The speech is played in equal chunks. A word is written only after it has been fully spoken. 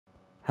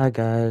Hi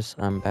guys,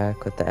 I'm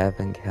back with the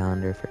advent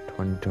calendar for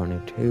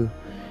 2022.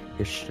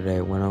 Yesterday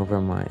I went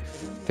over my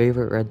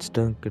favorite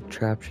redstone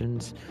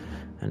contraptions,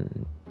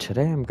 and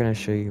today I'm going to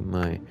show you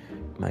my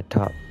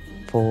top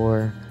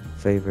 4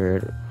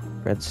 favorite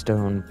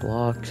redstone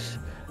blocks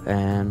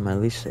and my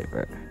least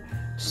favorite.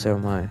 So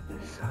my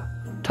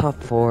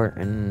top 4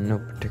 in no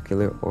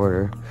particular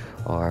order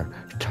are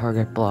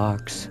target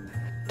blocks,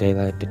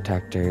 daylight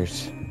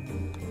detectors,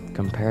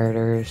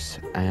 comparators,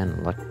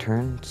 and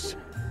lecterns.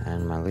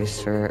 And my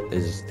least favorite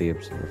is the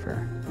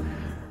observer.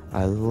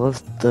 I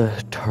love the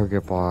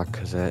target block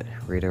because it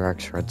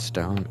redirects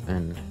redstone,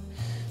 and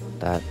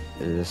that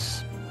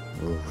is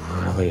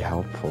really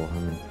helpful.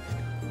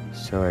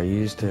 So I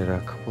used it a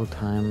couple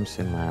times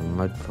in my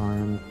mud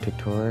farm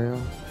tutorial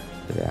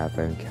for the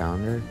advent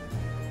calendar.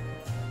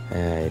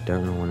 I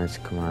don't know when it's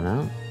coming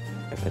out.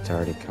 If it's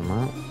already come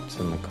out, it's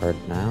in the card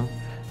now.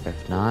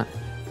 If not,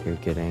 you're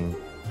getting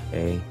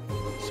a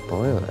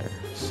spoiler.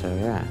 So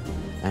yeah,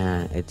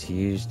 and it's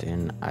used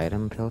in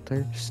item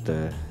filters,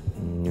 the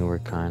newer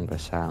kind by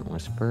Silent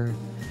Whisper,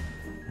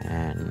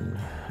 and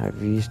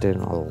I've used it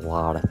in a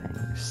lot of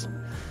things.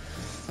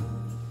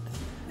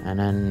 And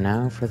then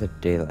now for the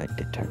daylight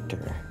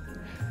detector.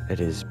 It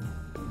is,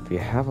 if you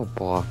have a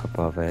block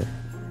above it,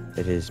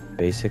 it is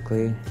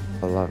basically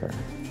a lever,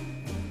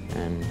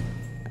 and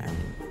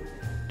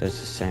does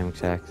the same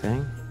exact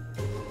thing.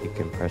 You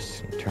can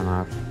press turn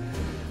off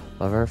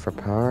lever for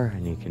power,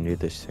 and you can do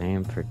the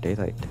same for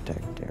daylight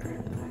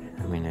detector.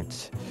 And I mean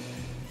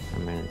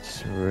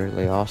it's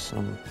really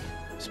awesome,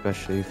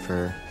 especially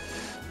for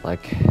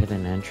like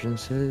hidden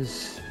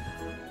entrances.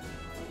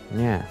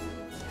 Yeah,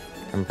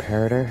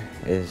 comparator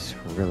is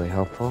really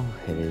helpful.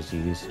 It is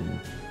used in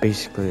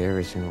basically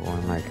every single one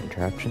of my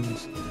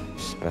contraptions,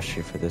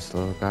 especially for this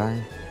little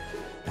guy.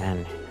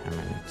 And I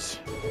mean it's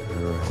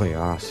really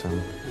awesome.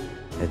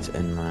 It's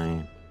in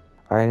my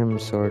item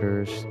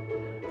sorters,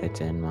 it's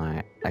in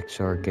my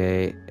XOR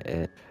gate,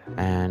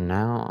 and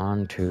now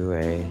on to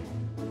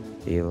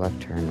the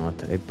lectern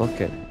with a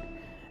bucket.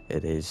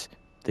 It is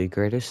the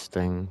greatest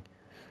thing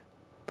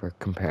for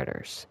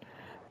comparators.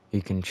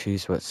 You can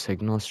choose what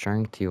signal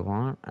strength you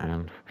want,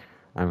 and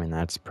I mean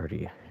it's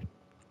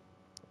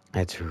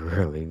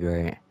really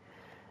great.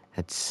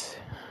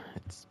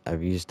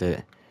 I've used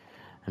it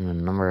in a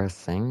number of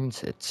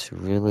things. It's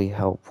really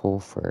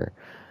helpful for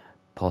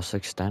pulse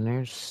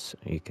extenders.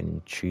 You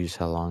can choose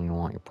how long you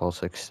want your pulse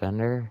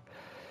extender.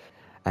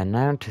 And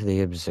now to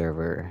the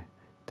observer,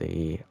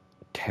 the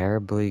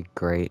terrible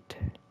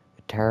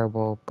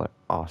but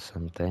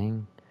awesome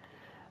thing.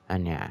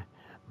 And yeah,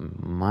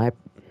 my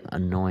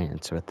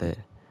annoyance with it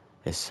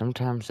is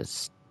sometimes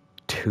it's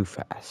too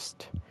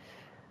fast.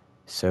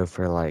 So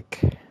for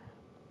like,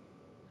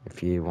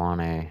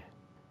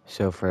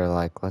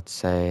 let's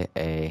say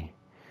a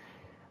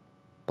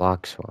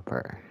block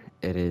swapper,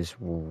 it is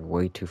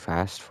way too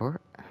fast for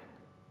it.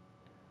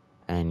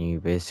 And you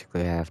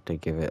basically have to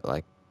give it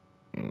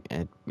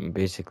it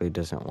basically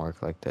doesn't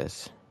work like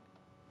this.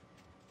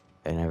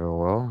 It never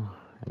will,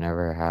 it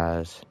never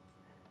has,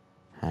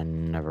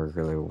 and never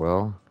really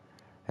will.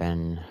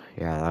 And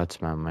yeah,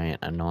 that's my main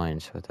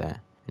annoyance with it.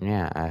 And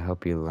yeah, I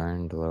hope you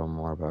learned a little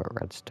more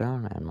about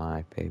redstone and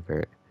my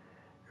favorite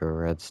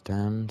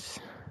redstones.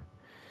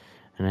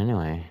 And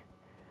anyway,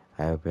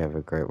 I hope you have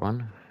a great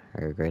one,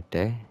 or a great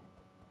day.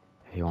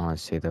 If you want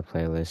to see the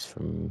playlist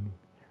from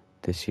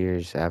this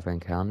year's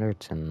advent calendar,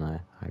 it's in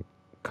the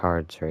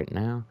cards right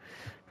now.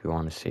 If you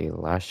want to see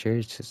last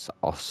year's, it's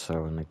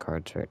also in the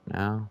cards right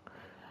now.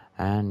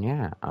 And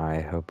yeah,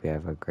 I hope you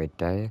have a great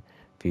day.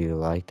 If you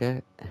liked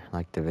the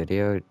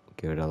video,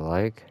 give it a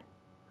like.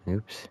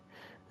 Oops.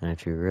 And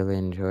if you really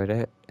enjoyed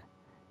it,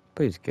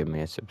 please give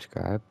me a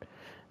subscribe.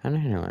 And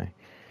anyway,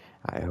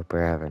 I hope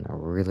you're having a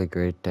really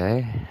great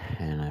day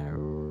and a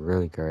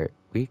really great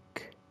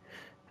week.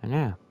 And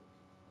yeah,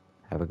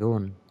 have a good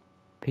one.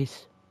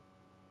 Peace.